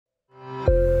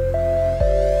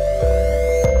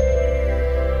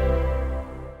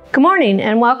Good morning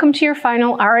and welcome to your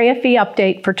final RAFV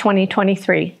update for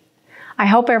 2023. I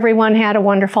hope everyone had a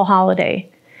wonderful holiday.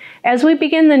 As we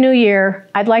begin the new year,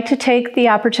 I'd like to take the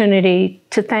opportunity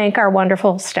to thank our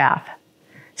wonderful staff.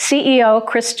 CEO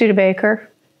Chris Studebaker,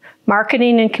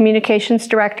 Marketing and Communications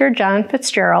Director John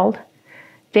Fitzgerald,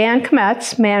 Dan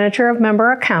Kometz, Manager of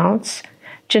Member Accounts,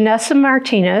 Janessa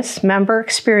Martinez, Member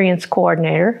Experience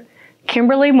Coordinator,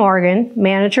 Kimberly Morgan,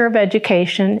 Manager of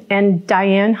Education, and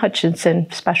Diane Hutchinson,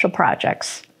 Special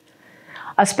Projects.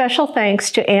 A special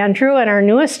thanks to Andrew and our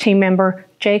newest team member,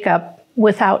 Jacob,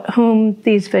 without whom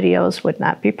these videos would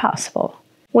not be possible.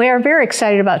 We are very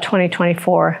excited about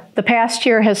 2024. The past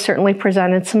year has certainly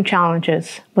presented some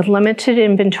challenges, with limited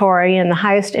inventory and the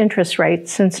highest interest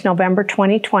rates since November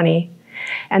 2020,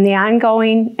 and the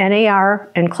ongoing NAR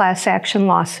and class action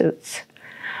lawsuits.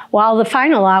 While the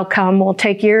final outcome will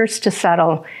take years to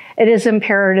settle, it is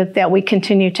imperative that we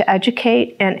continue to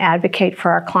educate and advocate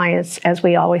for our clients as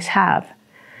we always have.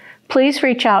 Please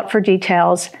reach out for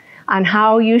details on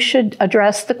how you should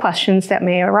address the questions that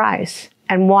may arise,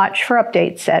 and watch for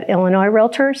updates at Illinois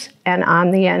Realtors and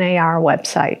on the NAR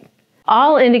website.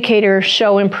 All indicators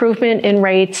show improvement in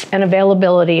rates and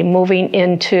availability moving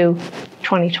into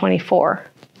 2024.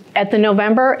 At the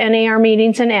November NAR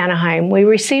meetings in Anaheim, we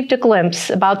received a glimpse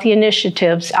about the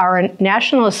initiatives our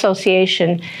National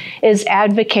Association is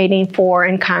advocating for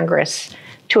in Congress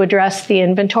to address the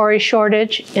inventory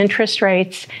shortage, interest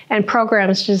rates, and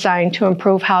programs designed to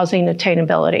improve housing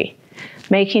attainability,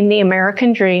 making the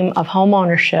American dream of home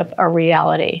ownership a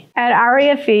reality. At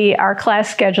RAFV, our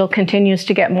class schedule continues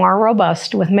to get more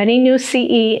robust with many new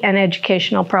CE and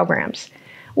educational programs.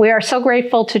 We are so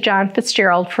grateful to John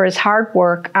Fitzgerald for his hard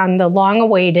work on the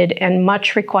long-awaited and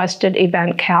much-requested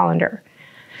event calendar.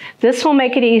 This will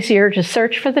make it easier to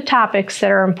search for the topics that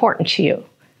are important to you.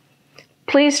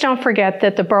 Please don't forget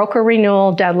that the broker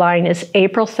renewal deadline is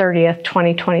April 30th,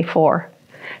 2024.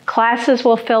 Classes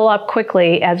will fill up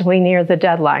quickly as we near the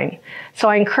deadline, so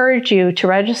I encourage you to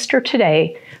register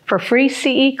today for free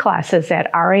CE classes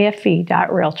at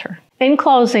rafv.realtor. In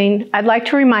closing, I'd like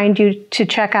to remind you to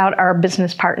check out our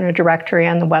business partner directory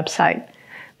on the website.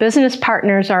 Business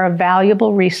partners are a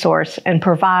valuable resource and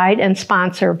provide and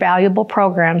sponsor valuable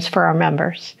programs for our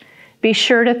members. Be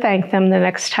sure to thank them the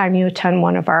next time you attend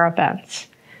one of our events.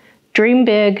 Dream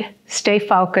big, stay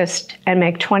focused, and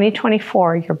make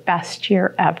 2024 your best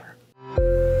year ever.